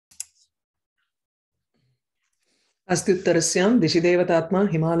अस्त्युत्तरस्यां दिशिदेवतात्मा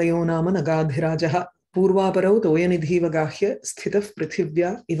हिमालयो नाम नगाधिराजः पूर्वापरौ तोयनिधीव गाह्य स्थितः पृथिव्या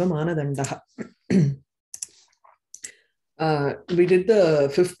इव मानदण्डः. We did the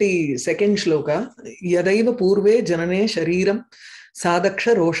 52nd shloka. Yadaiva purve janane shariram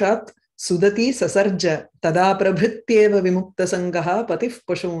sadaksha roshat sudati sasarja tada prabhrityeva vimukta sangaha patif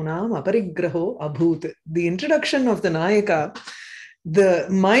pashunam aparigraho abhut. The introduction of the Nayaka, the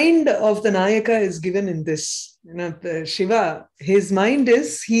mind of the Nayaka is given in this. You know, Shiva, his mind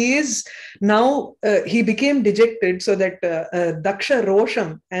is, he is now, he became dejected, so that Daksha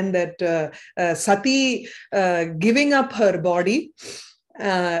Rosham and that Sati giving up her body,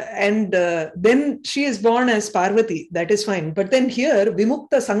 and then she is born as Parvati, that is fine. But then here,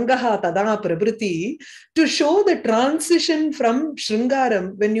 Vimukta Sangaha Tada Prabriti, to show the transition from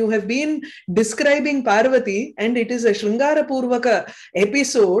Shringaram, when you have been describing Parvati, and it is a Shringara Purvaka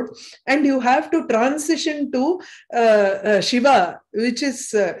episode, and you have to transition to Shiva, which is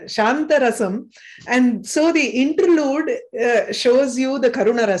Shantarasam, and so the interlude shows you the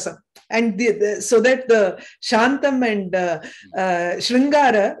Karunarasam. And so that the Shantam and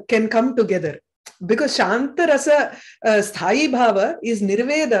Shringara can come together. Because Shantarasa Sthai Bhava is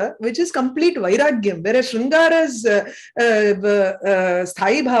Nirveda, which is complete Vairagyam, whereas Shringara's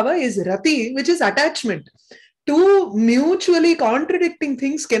Sthai Bhava is Rati, which is attachment. Two mutually contradicting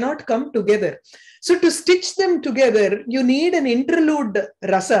things cannot come together. So to stitch them together, you need an interlude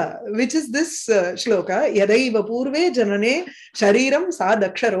rasa, which is this shloka, Yadaiva purve janane shariram sa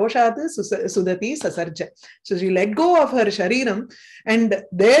daksha roshat sudati sasarja. So she let go of her shariram, and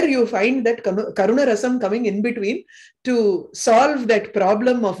there you find that karuna rasam coming in between to solve that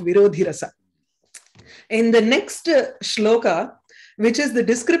problem of virodhi rasa. In the next shloka, which is the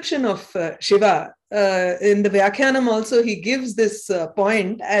description of Shiva, in the Vyakhyanam also he gives this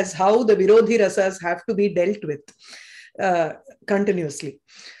point as how the Virodhi Rasas have to be dealt with continuously.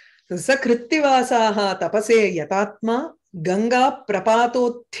 Sakrittivasaha tapase yatatma Ganga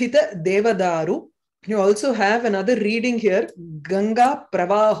prapatothita devadaru. You also have another reading here, Ganga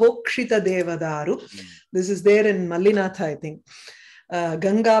pravahokshita devadaru. This is there in Mallinatha, I think.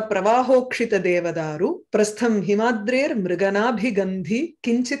 Ganga pravahokshita devadaru prastham himadrer mriganabhigandhi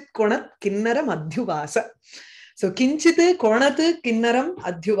kinchit konat kinnaram adhyuvasa. So kinchit konat kinnaram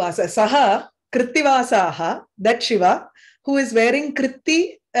adhyuvasa. Saha krittivasaha, that Shiva, who is wearing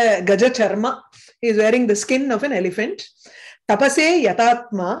kritti gajacharma, he is wearing the skin of an elephant. Tapase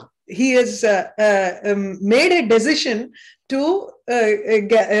yatatma, he has made a decision to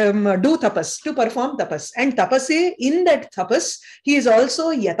do tapas, to perform tapas. And tapase, in that tapas, he is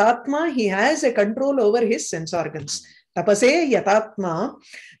also yatatma, he has a control over his sense organs. Tapase yatatma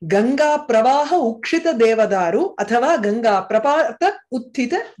Ganga pravaha ukshita devadaru athava Ganga prapata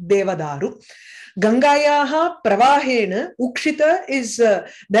uttita devadaru. Gangayaha pravahena ukshita is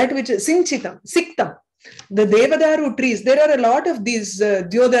that which is sinchitam, siktam. The Devadaru trees, there are a lot of these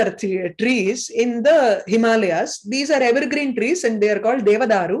Deodar trees in the Himalayas. These are evergreen trees and they are called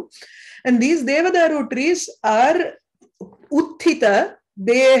Devadaru. And these Devadaru trees are Uttita.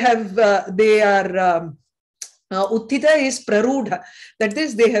 They are Uttita is Prarudha. That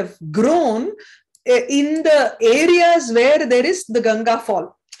is, they have grown in the areas where there is the Ganga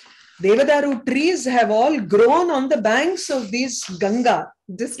fall. Devadaru trees have all grown on the banks of these Ganga.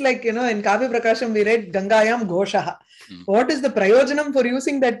 Just like, you know, in Kavya Prakasham we read Gangayam Ghoshaha. What is the prayojanam for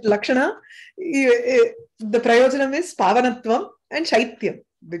using that Lakshana? The prayojanam is Pavanatvam and Shaityam.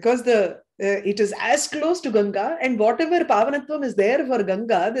 Because it is as close to Ganga, and whatever Pavanatvam is there for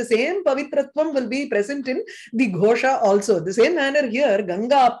Ganga, the same Pavitratvam will be present in the Ghosha also. The same manner here,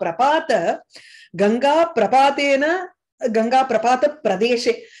 Ganga Prapata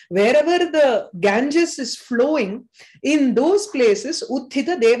Pradeshe. Wherever the Ganges is flowing, in those places,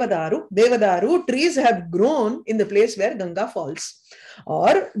 Uttita Devadaru trees have grown in the place where Ganga falls.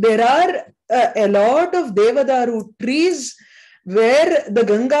 Or there are a lot of Devadaru trees where the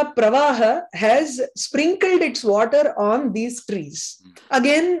Ganga Pravaha has sprinkled its water on these trees.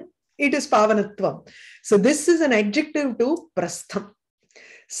 Again, it is Pavanatvam. So this is an adjective to Prastham.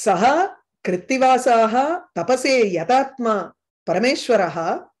 Saha Krittivasaha tapase yatatma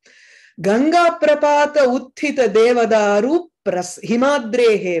parameshwaraha Ganga prapata uttita devadaru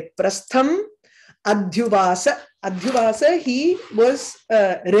himadrehe prastham adhyuvasa. Adhyuvasa, he was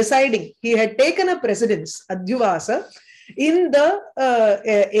residing. He had taken up residence, Adhyuvasa, in the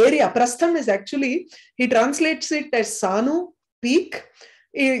area. Prastham is actually, he translates it as Sanu, peak.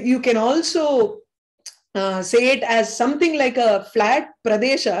 You can also say it as something like a flat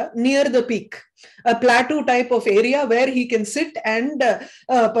pradesha near the peak, a plateau type of area where he can sit and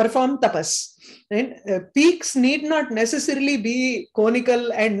perform tapas. Right? Peaks need not necessarily be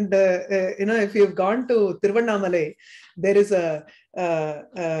conical, and if you've gone to Tiruvannamalai, there is a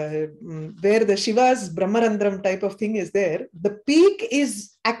where the Shiva's Brahmarandram type of thing is there. The peak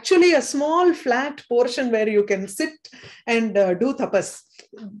is actually a small flat portion where you can sit and do tapas.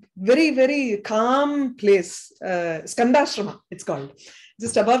 Very, very calm place. Skandashrama, it's called.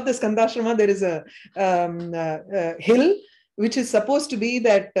 Just above the Skandashrama, there is a hill which is supposed to be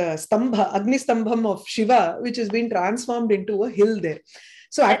that stambha, Agni Stambham of Shiva, which has been transformed into a hill there.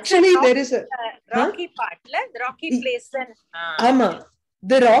 So actually there is a rocky part, the rocky place.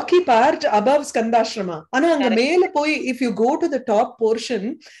 The rocky part above Skandashrama. If you go to the top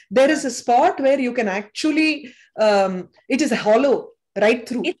portion, there is a spot where you can actually, it is hollow right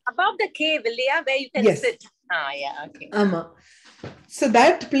through. It's above the cave, where you can sit. Yeah, okay. So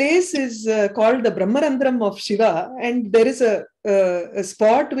that place is called the Brahmarandram of Shiva, and there is a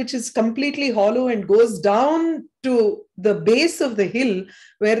spot which is completely hollow and goes down to the base of the hill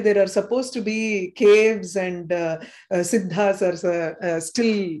where there are supposed to be caves and siddhas are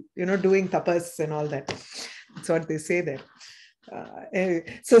still, doing tapas and all that. That's what they say there.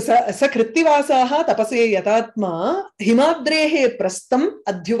 So Sakrittivasaha tapase yatatma himadrehe prastam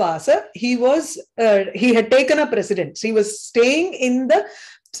adhyuvasa. He had taken up residence. He was staying in the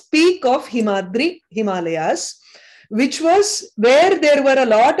peak of Himadri, Himalayas, which was where there were a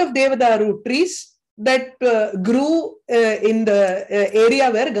lot of Devadaru trees that grew in the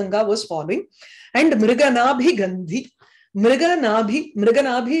area where Ganga was falling, and Mriganabhi Gandhi.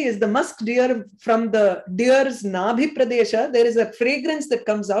 Mriganabhi is the musk deer. From the deer's Nabhi Pradesha, there is a fragrance that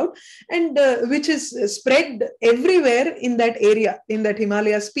comes out, and which is spread everywhere in that area, in that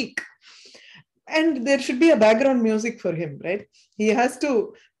Himalayas peak. And there should be a background music for him, right? He has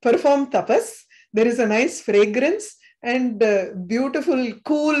to perform tapas. There is a nice fragrance, and beautiful,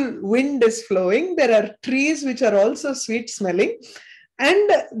 cool wind is flowing. There are trees which are also sweet smelling,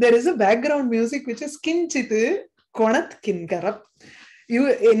 and there is a background music which is kinchit konat kinkaram.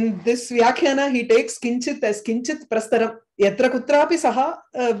 In this Vyakhyana, he takes kinchit as kinchit prastaram. Yatra kutrapi saha,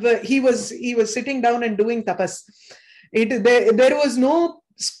 he was sitting down and doing tapas. There was no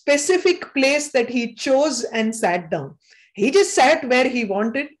specific place that he chose and sat down. He just sat where he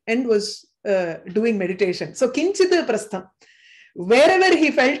wanted and was doing meditation. So kinchit prastham. Wherever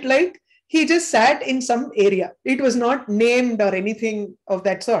he felt like, he just sat in some area. It was not named or anything of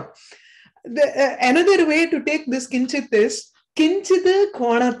that sort. Another way to take this kinchit is kinchit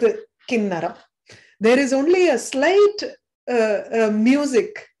konat kinnaram. There is only a slight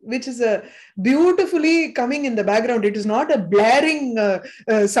music which is beautifully coming in the background. It is not a blaring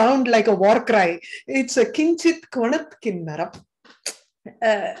sound like a war cry. It's a kinchit konat kinnaram.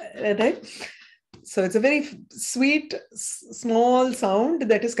 Right? So it's a very sweet, small sound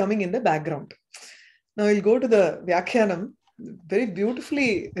that is coming in the background. Now we'll go to the Vyakyanam. Very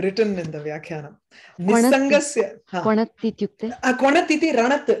beautifully written in the Vyakyanam. Nisangasya. Konatityukte? Konatiti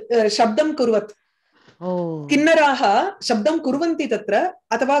ranat shabdam kurvat. Oh. Kinnaraha shabdam kurvanti tatra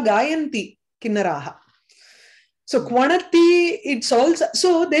atava gayanti kinnaraha. So Kwanati, it's also,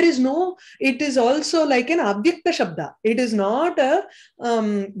 so there is no, it is also like an abhyakta shabda. It is not a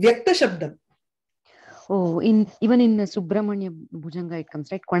vyakta shabdam. Oh, even in Subramanya Bhujanga it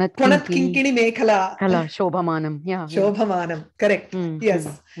comes, right? Kwanat kinkini mekhala. Kala, Shobhamanam. Yeah. Shobhamanam. Correct. Yes.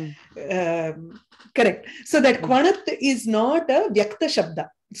 Correct. So that Kwanat is not a vyakta shabda.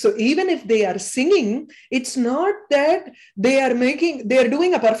 So even if they are singing, it's not that they are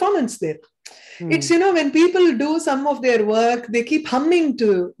doing a performance there. It's, when people do some of their work, they keep humming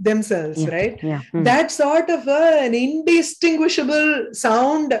to themselves, right? Yeah. That sort of an indistinguishable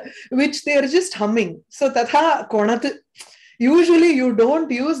sound, which they are just humming. So, tatha konat. Usually you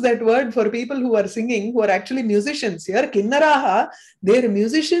don't use that word for people who are singing, who are actually musicians. Here, kinnaraha, they are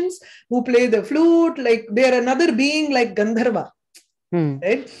musicians who play the flute, like they are another being like Gandharva.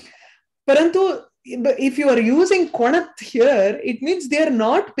 Right? Parantu, if you are using konat here, it means they are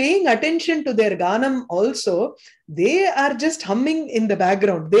not paying attention to their ganam also. They are just humming in the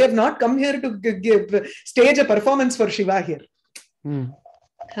background. They have not come here to stage a performance for Shiva here.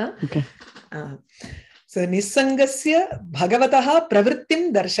 Okay. So, Nisangasya Bhagavataha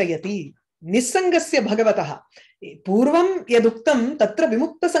Pravrittim Darshayati. Nisangasya Bhagavataha. Purvam yaduktam tatra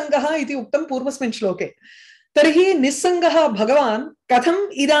vimukta sangaha iti uktam purvasmin shloke. Tarhi Nisangaha Bhagavan Katham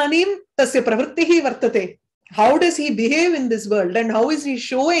Idanim Tasya Pravrittihi Vartate. How does he behave in this world, and how is he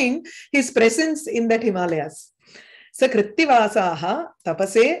showing his presence in that Himalayas? स कृत्तिवासाः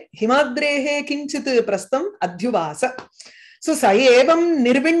तपसे हिमाद्रेः किञ्चित् प्रस्थम् अध्युवास. So sa evam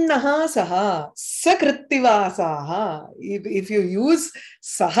nirvinnaha saha sakrittivasaha. If you use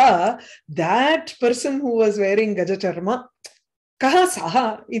saha, that person who was wearing gajacharma, kaha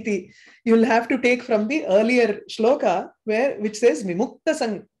saha iti, you'll have to take from the earlier shloka which says vimukta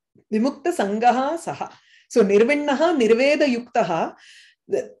sangaha saha. So nirvinnaha nirveda yuktaha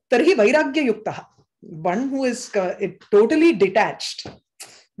tarhi vairagya yuktaha, one who is totally detached.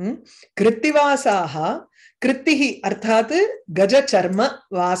 Krittivasaha, कृत्तिः अर्थात् गजचर्म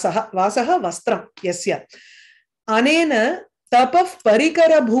वासः, वासः वस्त्रं यस्य, अनेन तपः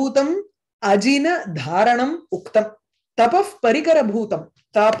परिकरभूतम् अजिन धारणम् उक्तम्. तपः परिकरभूतम्,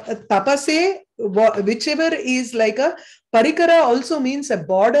 tapase, whichever is like a parikara also means a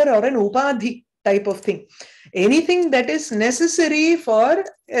border or an upadhi type of thing. Anything that is necessary for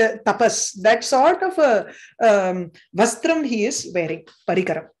tapas, that sort of a vastram he is wearing,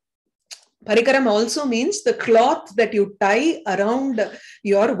 parikaram. Parikaram also means the cloth that you tie around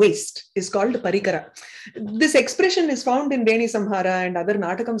your waist is called parikara. This expression is found in Veni Samhara and other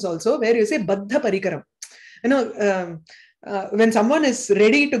natakams also, where you say baddha parikaram. You know, when someone is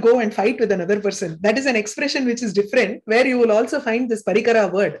ready to go and fight with another person, that is an expression which is different, where you will also find this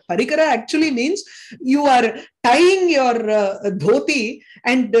parikara word. Parikara actually means you are tying your dhoti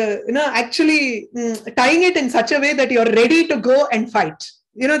and actually tying it in such a way that you are ready to go and fight.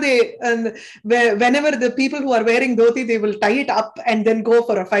 You know, whenever the people who are wearing dhoti, they will tie it up and then go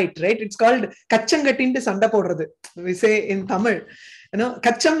for a fight, right? It's called kachangatinte sanda podrathu. We say in Tamil. You know,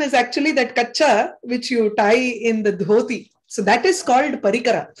 kacham is actually that kacha which you tie in the dhoti. So that is called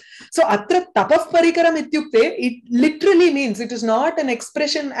parikara. So atra tapaf parikaram ityukte, it literally means, it is not an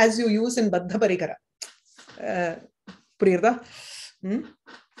expression as you use in baddha parikara. Priyarda?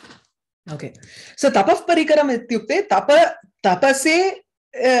 Okay. So tapaf parikaram ityukte, tapase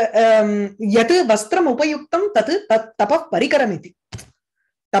yat vastram upayuktam tat tapaf parikaramiti.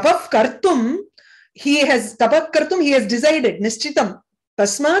 Tapaf kartum, he has decided, nishchitam,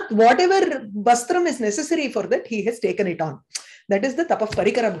 tasmat, whatever vastram is necessary for that, he has taken it on. That is the tapaf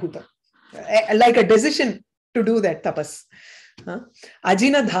parikara bhuta, like a decision to do that tapas.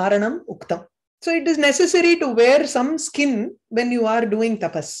 Ajina dharanam uktam. So it is necessary to wear some skin when you are doing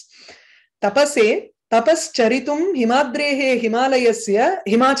tapas. Tapase tapas charitum himadrehe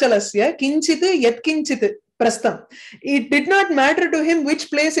himachalasya kinchit yat kinchit prastham. It did not matter to him which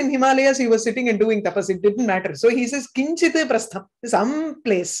place in Himalayas he was sitting and doing tapas. It didn't matter. So he says kinchit prastham, some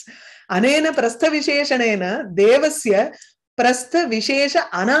place. Anena prastha visheshanena devasya prastha vishesha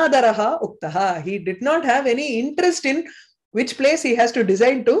anadaraha uktaha. He did not have any interest in which place he has to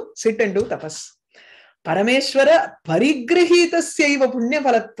decide to sit and do tapas. Parameshwara parigrahitasyaiva punya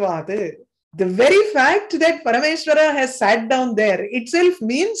phalatvat. The very fact that Parameshwara has sat down there itself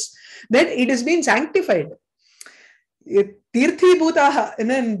means that it has been sanctified. Tirthi bhutaha,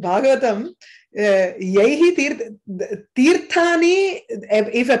 in Bhagavatam, yaihi tirthani,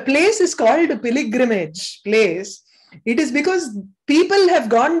 if a place is called a pilgrimage place, it is because people have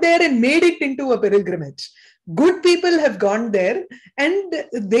gone there and made it into a pilgrimage. Good people have gone there and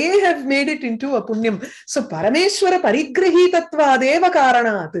they have made it into a punyam. So Parameshwara parigrahitatva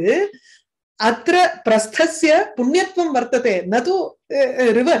karanat atra prasthasya punyatvam vartate, natu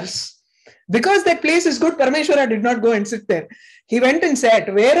reverse. Because that place is good, Parameshwara did not go and sit there. He went and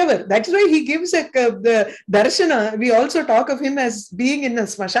sat wherever. That's why he gives the darshana. We also talk of him as being in a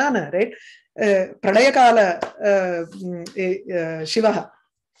smashana, right? Pradayakala Shivaha.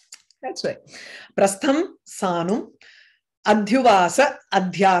 That's why. Prastham sanum adhyuvasa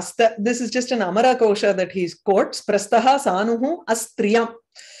adhyasta. This is just an Amara Kosha that he quotes. Prastaha sanuhu astriyam.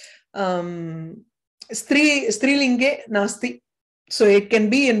 Strilinge nasti. So it can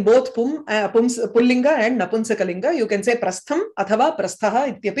be in both pullinga and napunsakalinga. You can say prastham athava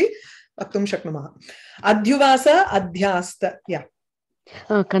prasthaha ityapi vaktum shaknumaha. Adhyuvasa adhyasta. Yeah.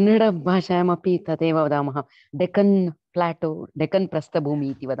 Kannada bhashayam api tadeva vadamaha. Deccan plateau, Deccan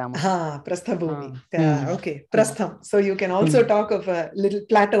prasthabhumi iti vadamaha. Prasthabhumi. Okay, prastham. So you can also talk of a little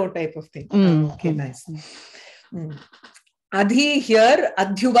plateau type of thing. Okay, nice. Adhi here,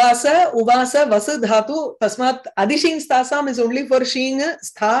 adhyuvasa, uvasa, vasu dhatu, tasmat adishin stasam is only for shing,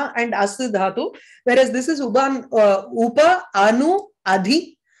 stha and as dhatu, whereas this is upa, anu,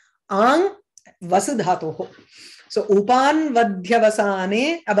 adhi, ang, vasu dhatu. So upan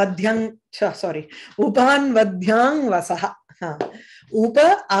vadhyavasane, upan vadhyang vasaha.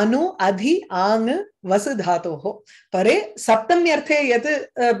 Upa, anu, adhi, ang, vasu dhatu. Pare, saptami arthe yat,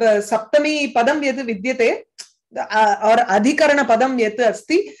 saptami padam yat vidyate, or adhikarana padam yat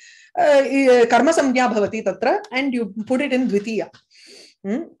asti, karma samjna bhavati tatra, and you put it in dvitiya.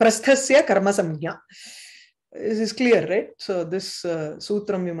 Prasthasya karma samjna. This is clear, right? So this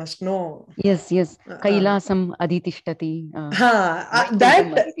sutram you must know. Yes. Kailasam adhitishtati.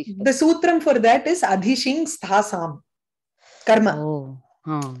 That the sutram for that is adhishing sthasam karma. Oh.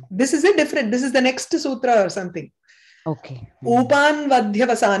 This is a different. This is the next sutra or something. Okay. Upan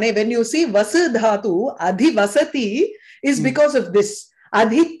vadhyavasane. When you see vasu dhatu, adhivasati is because of this.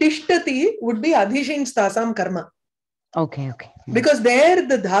 Adhitishtati would be adhishing sthasam karma. Okay. Because there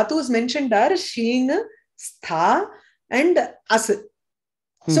the dhatus mentioned are sheen, stha and as.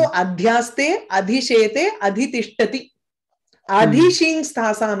 So adhyaste, adhishete, adhitishtati. Adhishing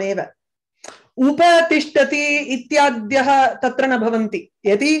sthasam eva. Upatishtati ityadyah tatra na bhavanti.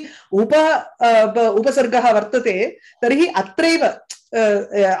 Yati upasargah vartate, tarhi atraiva.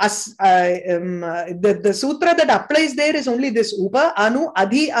 The sutra that applies there is only this upa, anu,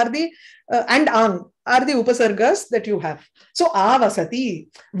 adhi are the and ang are the upasargas that you have. So avasati,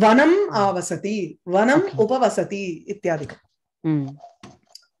 vanam avasati, vanam upavasati ityadikam.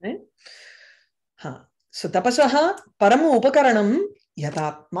 Right? So tapasaha paramu upakaranam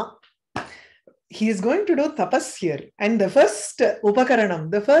yatatma. He is going to do tapas here, and the first upakaranam,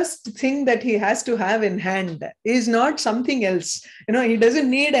 the first thing that he has to have in hand is not something else. He doesn't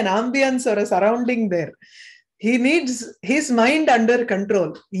need an ambience or a surrounding there. He needs his mind under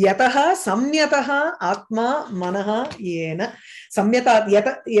control. Yataha samyataha atma manaha yena. Samyata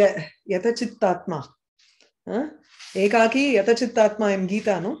yata chittatma. Ekaki yata chittatma in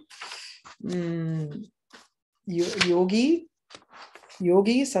Gita, no?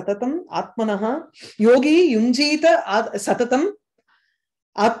 Yogi satatam atmanaha. Yogi yunjita satatam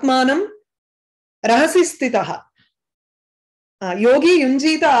atmanam rahasistitaha. Yogi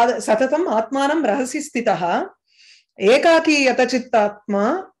yunjita satatam atmanam rahasistitaha. Ekaki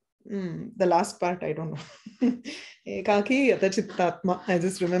yatachittatma. The last part, I don't know. Ekaki yatachittatma. I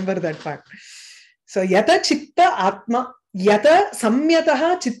just remember that part. So yatachitta atma. Yata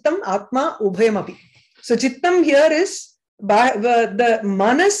samyataha chittam atma ubhayamapi. So chittam here is the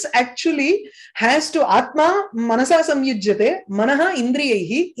manas actually has to atma manasa samyujyate manaha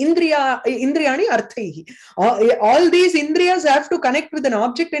indriyahi indriyani arthaihi. All these indriyas have to connect with an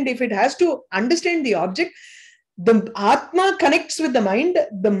object, and if it has to understand the object, the atma connects with the mind,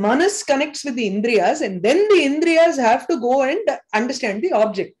 the manas connects with the indriyas, and then the indriyas have to go and understand the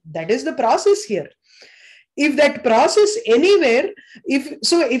object. That is the process here. If that process anywhere,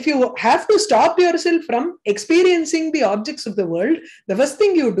 if you have to stop yourself from experiencing the objects of the world, the first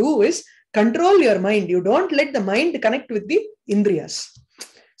thing you do is control your mind. You don't let the mind connect with the indriyas.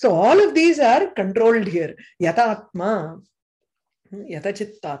 So all of these are controlled here. Yata atma, yata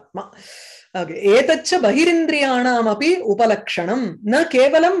chittatma. Okay. Etacha bahirindriyanam api upalakshanam na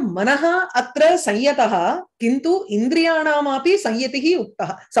kevalam manaha atra sanyataha kintu indriyanam api sanyatihi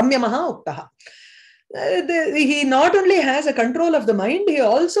uktaha samyamaha uktaha. He not only has a control of the mind, he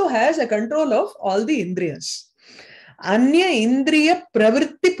also has a control of all the indriyas. Anya indriya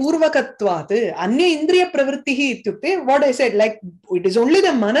pravritti purvakatvat. Anya indriya pravrittihi ityukte, what I said, like it is only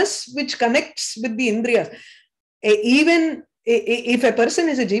the manas which connects with the indriyas. Even if a person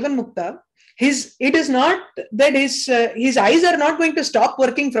is a jivan mukta, it is not that his eyes are not going to stop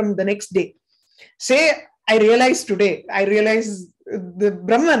working from the next day. Say, I realized today, I realized the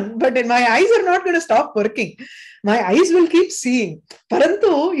Brahman, but my eyes are not going to stop working. My eyes will keep seeing.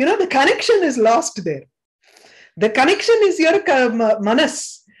 Parantu, the connection is lost there. The connection is your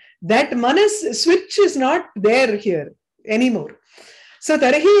manas. That manas switch is not there here anymore. So,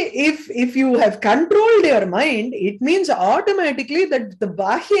 if you have controlled your mind, it means automatically that the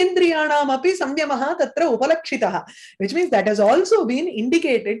bahyendriyanam api samyamaha tatra upalakshitaha, which means that has also been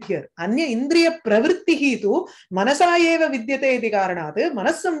indicated here. Anya indriya pravrittihi tu manasa eva vidyate iti karanat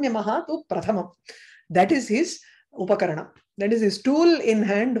manasamyamaha tu prathamam. That is his upakarana. That is his tool in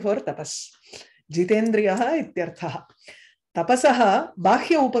hand for tapas. Jitendriyaha ityarthaha. Tapasaha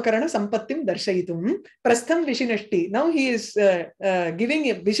bahya upakarana sampattim darshayitum prastham vishinashti. Now he is giving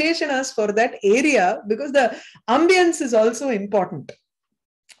visheshanas for that area because the ambience is also important.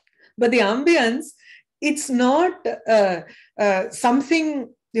 But the ambience, it's not something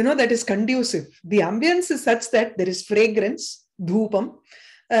that is conducive. The ambience is such that there is fragrance, dhupam,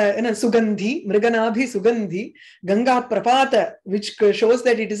 sugandhi, mriganabhi sugandhi, ganga prapata, which shows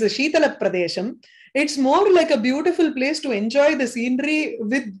that it is a shitala pradesham. It's more like a beautiful place to enjoy the scenery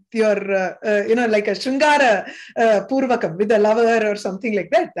with your, like a Shringara Purvakam, with a lover or something like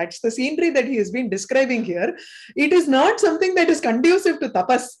that. That's the scenery that he has been describing here. It is not something that is conducive to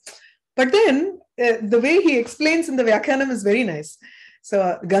tapas. But then, the way he explains in the Vyakhyanam is very nice.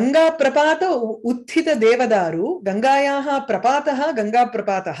 So Ganga Prapata Utthita Devadaru, Gangayaha Prapataha, Ganga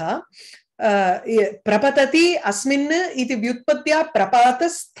Prapataha, Prapatati Asmin iti Vyutpatya Prapata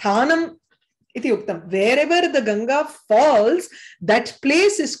Sthanam iti Uktam. Wherever the Ganga falls, that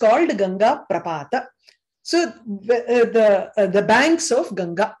place is called Ganga Prapata. So the banks of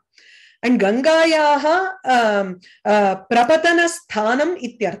Ganga. And Gangayaha Prapatana Sthanam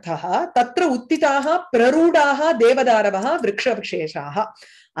ityarthaha Tatra Uttitaha Prarudaha Devadaravaha Vriksha Visheshaha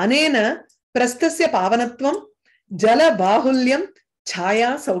Anena Prastasya Pavanatvam Jala Bahulyam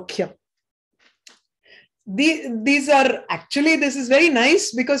Chaya Saukhyam. These are actually, this is very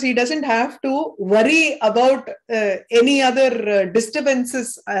nice because he doesn't have to worry about any other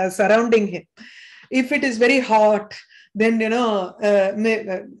disturbances surrounding him. If it is very hot, then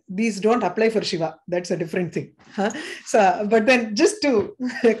these don't apply for Shiva. That's a different thing. So, but then just to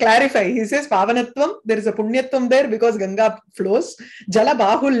clarify, he says Pavanatvam, there is a Punyatvam there because Ganga flows. Jala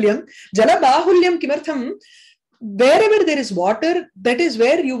Bahulyam. Jala Bahulyam Kimartham. Wherever there is water, that is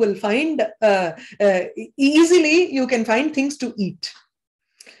where you will find easily you can find things to eat.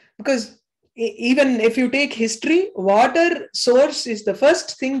 Because even if you take history, water source is the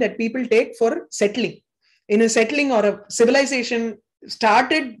first thing that people take for settling. In a settling or a civilization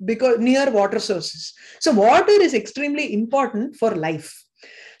started because near water sources. So water is extremely important for life.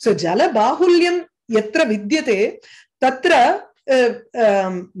 So Jala Bahulyam Yatra Vidyate Tatra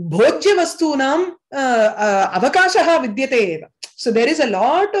Bhojya Vastunam Avakashaha Vidyate. So there is a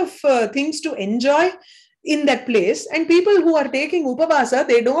lot of things to enjoy in that place, and people who are taking Upavasa,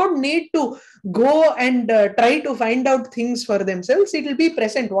 they don't need to go and try to find out things for themselves. It will be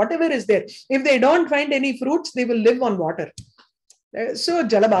present, whatever is there. If they don't find any fruits, they will live on water. So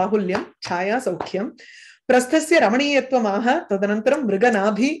Jala Bahulyam Chaya Saukhyam Prasthasya Ramaniyatva Tadanantaram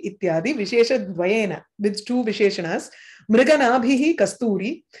Mriganabhi Ityadi Vishesha Dvayena, with two Visheshanas. Mriganabhihi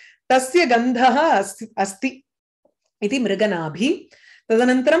Kasturi Tasya Gandhaha Asti iti Mriganabhi.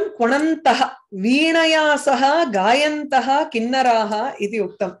 Tadanantaram Kwanantaha Veenaya Saha Gayantaha Kinnaraha iti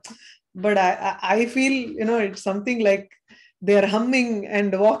Uktam. But I feel, it's something like they're humming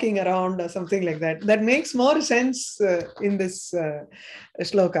and walking around or something like that. That makes more sense in this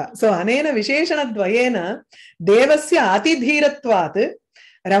shloka. So, Anena Visheshana Dvayena Devasya Atidhiratvat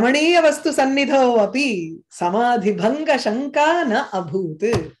Ramaniya Vastu Sannidho Api Samadhi Bhanga Shanka Na Abhut.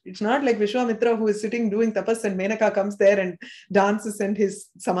 It's not like Vishwamitra who is sitting doing tapas and Menaka comes there and dances and his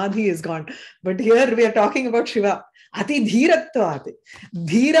samadhi is gone. But here we are talking about Shiva. Atidhiratvat.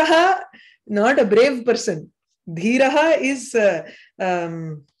 Dhiraha, not a brave person. Dhiraha is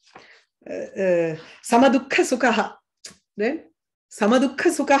Samadukha Sukhaha. Then Samadukha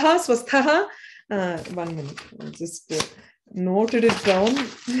Sukhaha Swasthaha. 1 minute. I'll just noted it down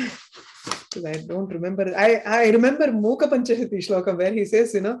because I don't remember. I remember Mukha Panchashati shloka where he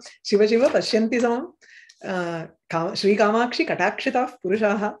says, Shiva Shiva Pashyanti Samam Shri Kamakshi Katakshitah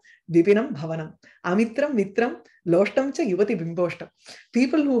Purushaha Vipinam Bhavanam Amitram Mitram Loshtam Cha Yuvati Bimboshtam.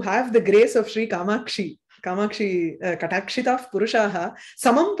 People who have the grace of Shri Kamakshi Katakshitah Purushaha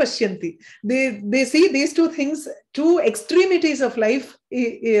Samam Pashyanti. They see these two things, two extremities of life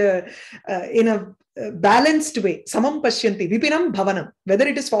in a balanced way. Samam Pashyanti Vipinam Bhavanam. Whether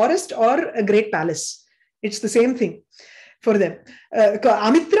it is forest or a great palace, it's the same thing for them.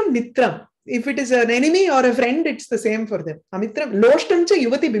 Amitram Mitram. If it is an enemy or a friend, it's the same for them. Amitram Loshtam Cha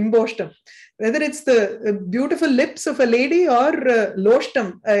Yuvati Bimboshtam. Whether it's the beautiful lips of a lady or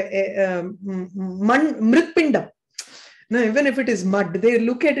Loshtam, Mritpindam. No, even if it is mud, they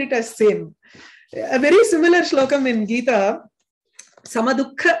look at it as same. A very similar shlokam in Gita.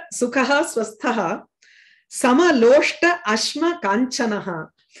 Samadukha Sukhaha Swasthaha Sama Loshta Ashma Kanchanaha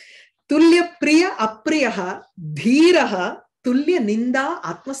Tulya Priya Apriyaha Dhiraha Tulya Ninda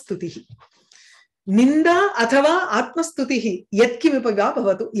Atmastutihi. Ninda Athava Atmastutihi Yatkimipaga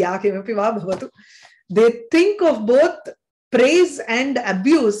Bhavatu Yakimipiva Bhavatu. They think of both praise and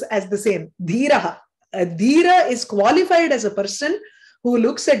abuse as the same. Dhiraha. A dhira is qualified as a person who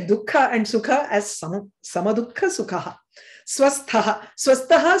looks at dukkha and sukha as samadukha sukhaha. Swasthaha.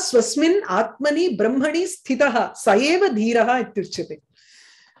 Swasthaha swasmin atmani brahmani sthitaha saeva dhiraha ityuchyate.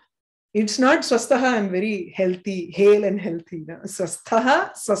 It's not swasthaha, I'm very healthy, hale and healthy. No?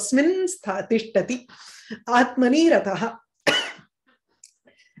 Swasthaha swasmin tishtati atmani rataha.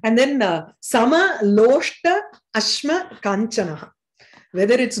 And then sama loshta ashma kanchanaha.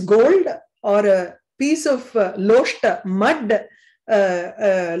 Whether it's gold or a piece of loshta, mud,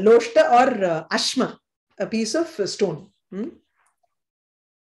 loshta or ashma, a piece of stone.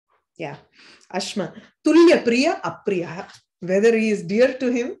 Yeah, ashma. Tulya priya apriya. Whether he is dear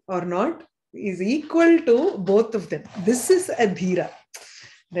to him or not, is equal to both of them. This is a dhira.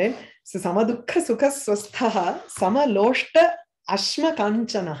 right? So samadukha sukha swastha samaloshta ashma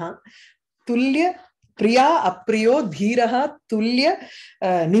kanchanaha tulya priya apriyo dhiraha tulya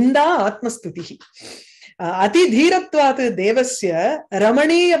ninda atmastutihi. Ati dhiratvat devasya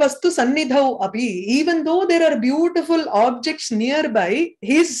ramaniya vastu sannidhau api. Even though there are beautiful objects nearby,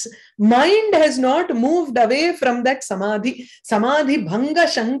 his mind has not moved away from that samadhi. Samadhi bhanga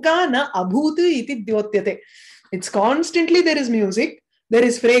shanka na abhut iti dyotyate. It's constantly there is music, there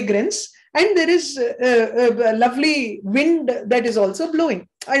is fragrance, and there is lovely wind that is also blowing.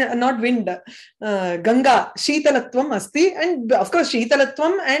 Not wind, Ganga, Shitalatvam asti, and of course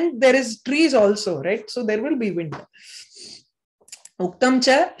Shitalatvam, and there is trees also, right? So there will be wind. Uktam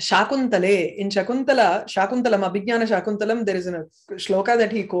cha Shakuntale. In Shakuntalam, Abhignana Shakuntalam, there is a shloka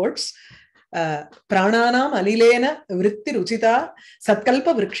that he quotes. Prananam alilena vritti ruchita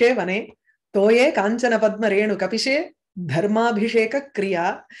satkalpa vrikshe vane toye kanchana padma renu kapishe dharmabhisheka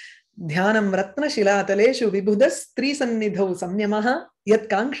kriya dhyanam ratna shilataleshu vibhudas trisannidhau samyamaha yat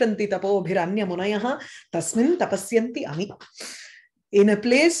kangshanti tapobhiranya munayaha tasmin tapasyanti ami. In a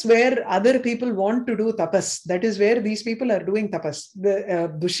place where other people want to do tapas, that is where these people are doing tapas.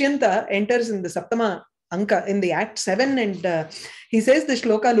 The Dushyanta enters in the Saptama Anka in the Act 7, and he says the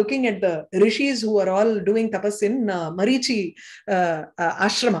shloka looking at the rishis who are all doing tapas in Marichi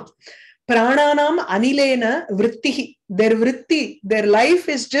ashrama. Prananam anilena vrittihi. Their vritti, their life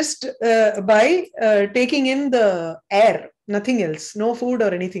is just by taking in the air, nothing else, no food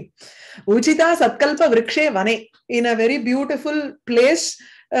or anything. Uchita satkalpa vrikshe vane. In a very beautiful place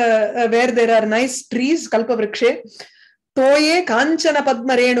where there are nice trees, kalpa vrikshe. Toye kanchana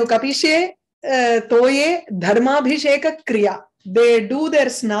padma renu kapishe toye dharmabhisheka kriya. They do their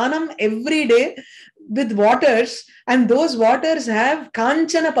snanam every day with waters, and those waters have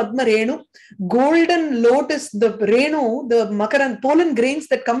kanchana padma renu, golden lotus, the renu, the makaran, pollen grains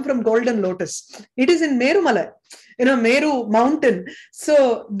that come from golden lotus. It is in Merumala, Meru mountain.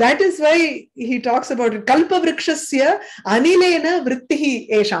 So that is why he talks about it. Kalpa vrikshasya anilena vrittihi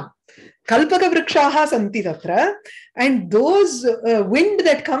esham. Kalpaka vrikshaha santi tatra, and those wind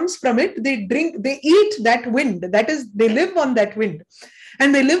that comes from it, they eat that wind. That is, they live on that wind.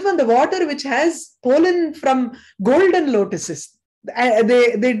 And they live on the water which has pollen from golden lotuses.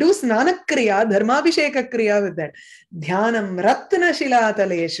 They do snana kriya, dharmabhisheka kriya with that. Dhyanam ratna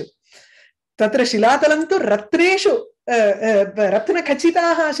shilataleshu. Tatra shilatalam tu ratreshu. Ratna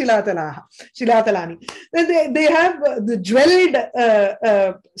kachitaha shilatalani. They have the jeweled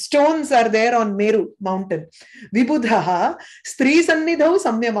stones are there on Meru mountain. Vibudhaha stri sannidhau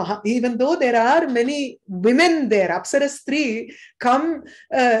samyamaha. Even though there are many women there, Apsara Stri come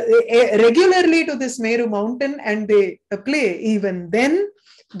regularly to this Meru mountain and they play. Even then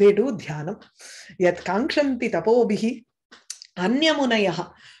they do dhyanam. Yat kangshanti tapobhihi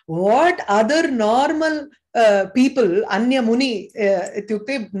anyamunayaha. What other normal people, Anya Muni,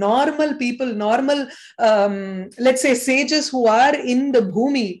 normal people, normal, let's say sages who are in the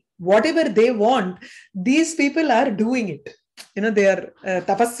bhumi, whatever they want, these people are doing it. They are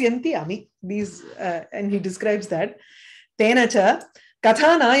tapasyanti ami. These, and he describes that. Tenacha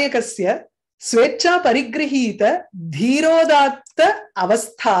katha nayakasya swecha parigrihita dhirodatta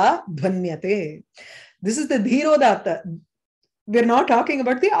avastha dhvanyate. This is the dhirodatta. We're not talking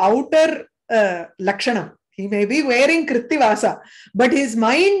about the outer lakshanam. He may be wearing Krittivasa, but his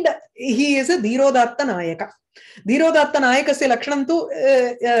mind, he is a Dhirodatta Nayaka. Dhirodatta Nayakasya lakshanam tu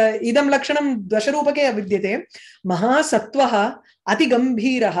idam lakshanam dasharupake avidyate. Mahasattvaha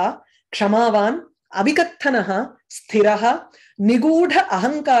atigambhiraha kshamavan abhikathanaha sthiraha nigudha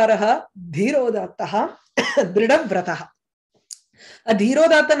ahankaraha dhirodattaha dridavrataha. A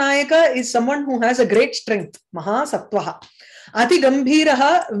Dhirodatta Nayaka is someone who has a great strength. Mahasattvaha. Ati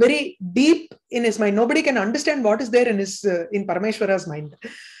Gambhiraha, very deep in his mind. Nobody can understand what is there in his in Parameshwara's mind.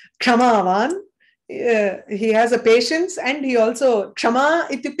 Kshamavan, he has a patience, and he also Kshama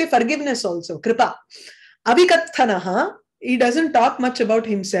ityukte forgiveness also. Kripa. Abhikathanaha, he doesn't talk much about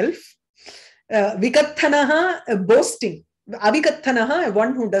himself. Vikathanaha, boasting. Abhikathanaha,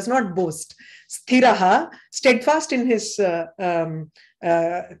 one who does not boast. Sthiraha, steadfast in his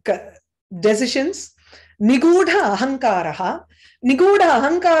decisions. Nigudha ahankaraha. Nigudha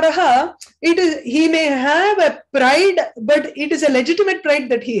ahankaraha, he may have a pride, but it is a legitimate pride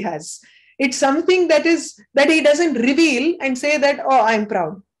that he has. It's something that he doesn't reveal and say that, oh, I'm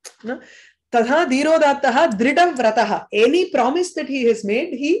proud. Tadha dhirodattaha dridavrataha. Any promise that he has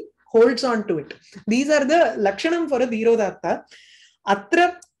made, he holds on to it. These are the lakshanam for a dhirodatta.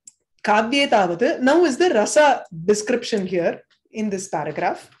 Atra kavye tavat. Now is the rasa description here in this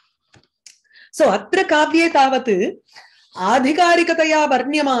paragraph. So, atra kavye tavat Adhikarikataya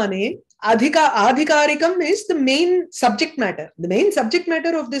varnyamane. Adhikarikam is the main subject matter. The main subject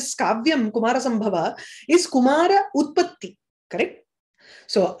matter of this kāvyam, Kumārasambhava, is Kumara Utpatti. Correct?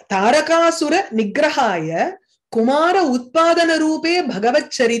 So, Tarakasura Nigrahaya, Kumara Utpadana Rupe Bhagavat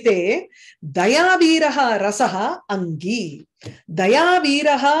Charite, Daya Viraha Rasaha Angi. Daya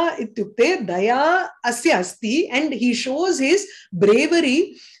Viraha ityukte Daya Asya Asti, and he shows his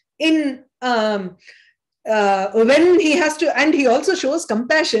bravery in when he has to, and he also shows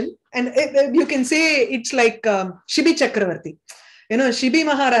compassion, and you can say it's like Shibi Chakravarti. You know, Shibi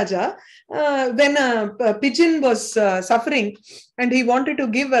Maharaja, when a pigeon was suffering and he wanted to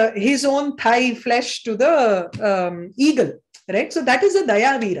give his own thigh flesh to the eagle, right? So that is a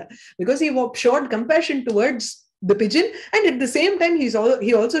Daya Vira, because he showed compassion towards the pigeon, and at the same time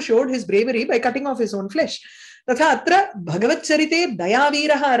he also showed his bravery by cutting off his own flesh. Tatha atra Bhagavat Charite Daya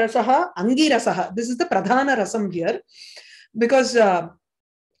Viraha Rasaha Angi Rasaha. This is the Pradhana Rasam here, because Kumara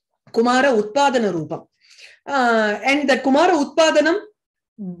Utpadana Rupam. And that Kumara Utpadanam,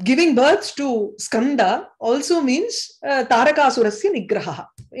 giving birth to Skanda, also means Tarakasurasya Nigraha,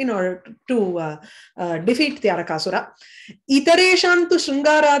 in order to defeat Tarakasura. Itareshantu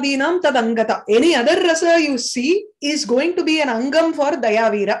Shringaradinam Tadangata. Any other rasa you see is going to be an angam for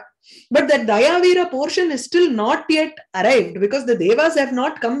Dayavira. But that Dayavira portion is still not yet arrived, because the Devas have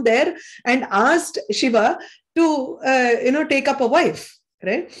not come there and asked Shiva to take up a wife,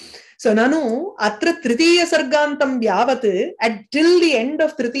 right? So Nanu atra Tritiya Sargantam Yavat, till the end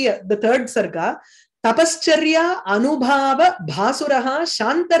of Tritiya, the third Sarga, Tapascharya Anubhava Bhasuraha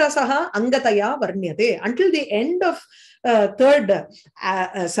Shantarasaha Angataya Varnyate. Until the end of third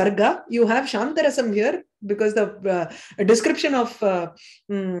Sarga, you have Shantarasam here, because the description of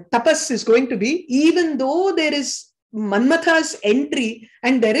tapas is going to be, even though there is Manmatha's entry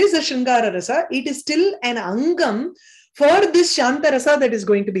and there is a Shringara Rasa, it is still an angam for this Shantarasa that is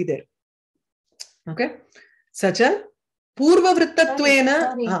going to be there. Okay? Such a Purva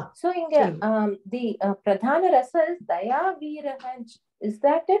Vrittattvena. So the Pradhana Rasa is Daya Viraha. Is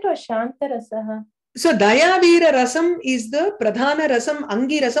that it, or Shantarasaha? So Daya Vira Rasam is the Pradhana Rasam,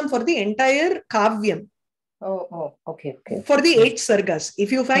 Angi Rasam for the entire Kāvyam. Oh, okay. For the 8 sargas.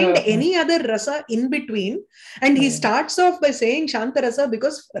 If you find any other rasa in between, and he starts off by saying Shanta Rasa,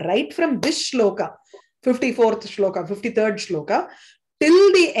 because right from this shloka, 54th shloka, 53rd shloka,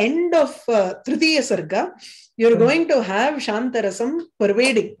 till the end of Tritiya sarga, you're going to have Shanta Rasam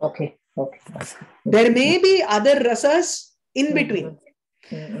pervading. Okay. There may be other rasas in between.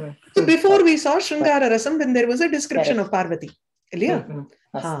 So before we saw Shringara Rasam, when there was a description of Parvati.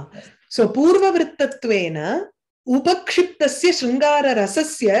 So Purva Vrittattvena Upakshiptasya Shringara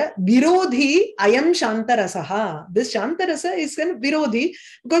Rasasya Virodhi Ayam Shantarasaha. This Shantarasa is kind of Virodhi,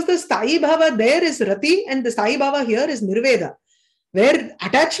 because the Sthayi Bhava there is Rati and the Sthayi Bhava here is Nirveda. Where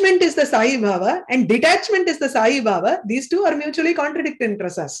attachment is the Sthayi Bhava and detachment is the Sthayi Bhava, these two are mutually contradicting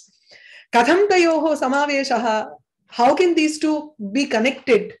rasas. Katham tayoho samaveshaha. How can these two be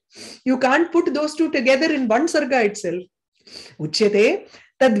connected? You can't put those two together in one sarga itself. Uchyate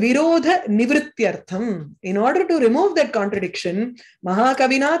tad virodha nivrityartham. In order to remove that contradiction,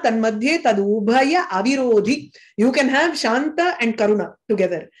 Mahakavina tanmadhye tad ubhaya avirodhi. You can have Shanta and Karuna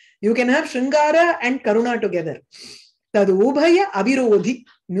together. You can have Shringara and Karuna together. Tad ubhaya avirodhi.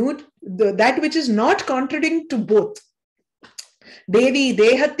 That which is not contradicting to both. Devi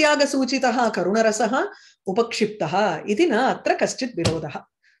dehatyaga suchitaha karunarasaha upakshiptaha iti na atra kaschit virodha.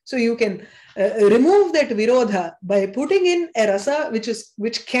 So you can remove that virodha by putting in a rasa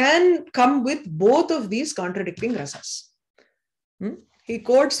which can come with both of these contradicting rasas. He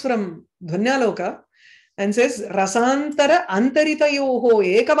quotes from Dhvanyaloka and says, Rasantara antaritayoho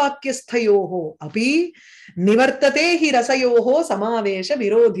ekavakyasthayoho api nivartate hi rasayoho samavesha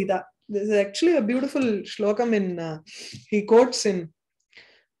virodhita. This is actually a beautiful shlokam he quotes in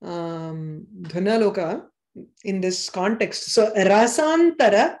Dhvanyaloka in this context. So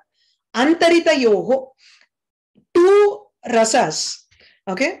rasantara antaritayoho, two rasas,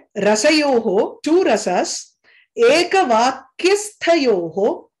 okay, rasayoho, two rasas,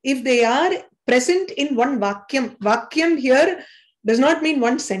 ekavakyasthayoho, if they are present in one vakyam. Vakyam here does not mean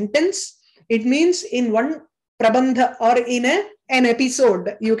one sentence, it means in one prabandha or in an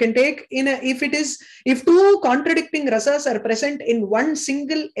episode. You can take if two contradicting rasas are present in one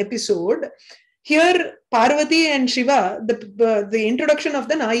single episode. Here, Parvati and Shiva, the introduction of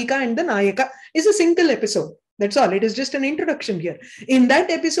the Nayika and the Nayaka is a single episode. That's all. It is just an introduction here. In that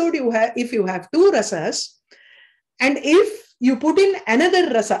episode, if you have two rasas, and if you put in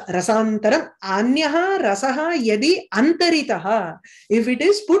another rasa, rasantaram, anyaha rasaha yadi antaritaha, if it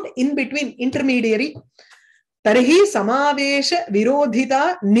is put in between, intermediary, Tarhi samavesha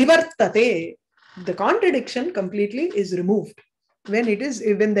virodhita nivartate. The contradiction completely is removed when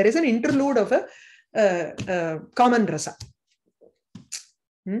there is an interlude of a common rasa.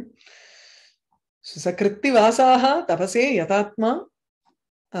 Sakritti vasaha tapase yatatma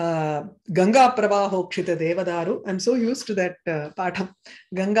Ganga pravahokshita devadaru. I'm so used to that patham.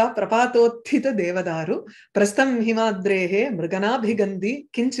 Ganga prapatothita devadaru. Prastham himadrehe mriganabhigandhi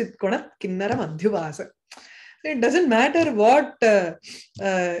kinchit kunat kinnara madhyuvasa. It doesn't matter what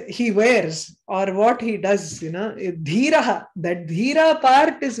he wears or what he does, you know. Dhiraha, that dhira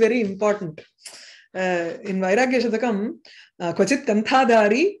part is very important. In Vairagya Shatakam, kvachit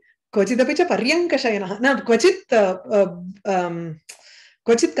kanthadari, kvachitapicha paryankashayana. Now, kvachit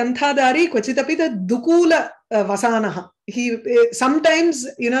kanthadari, kvachitapita dukula vasanaha. He sometimes,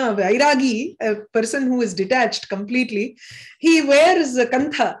 you know, Vairagi, a person who is detached completely, he wears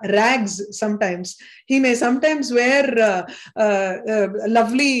kantha, rags sometimes. He may sometimes wear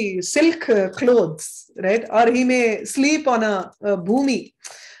lovely silk clothes, right? Or he may sleep on a bhumi.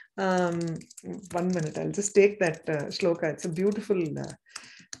 1 minute, I'll just take that shloka. It's a beautiful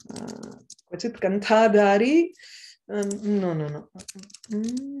kvachit kanthadari. No.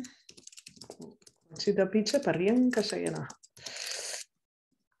 Chidapicha paryankashayana.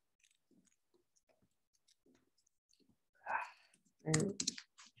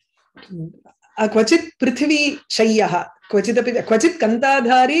 Kvachit prithvi shayyaha. Kvachit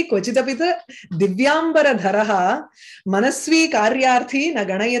kantadhari, kvachitapita divyambara dharaha, manasvi karyarthi na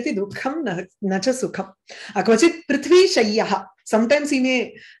ganayati dukkham na cha sukham. Kvachit prithvi shayyaha. Sometimes he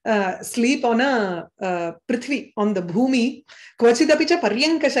may sleep on a prithvi, on the bhumi. Kvachitapicha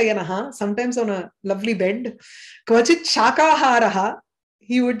paryankashayanaha, sometimes on a lovely bed. Kvachit shakaharaha,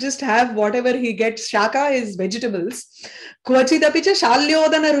 he would just have whatever he gets. Shaka is vegetables. Kvachitapicha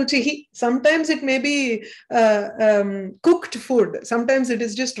shalyodana ruchihi, sometimes it may be cooked food. Sometimes it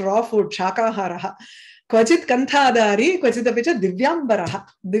is just raw food, shakaharaha. Kvachit kanthadari, kvachitapicha divyambaraha,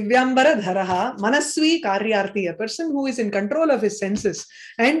 divyambara dharaha, manasvi karyarthi, a person who is in control of his senses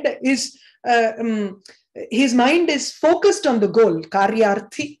and is his mind is focused on the goal,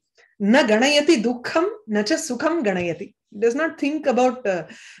 karyarthi, na ganayati dukkham, na cha sukham ganayati. He does not think about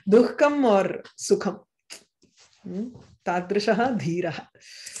dukkham or sukham. Tadrishaha dhiraha.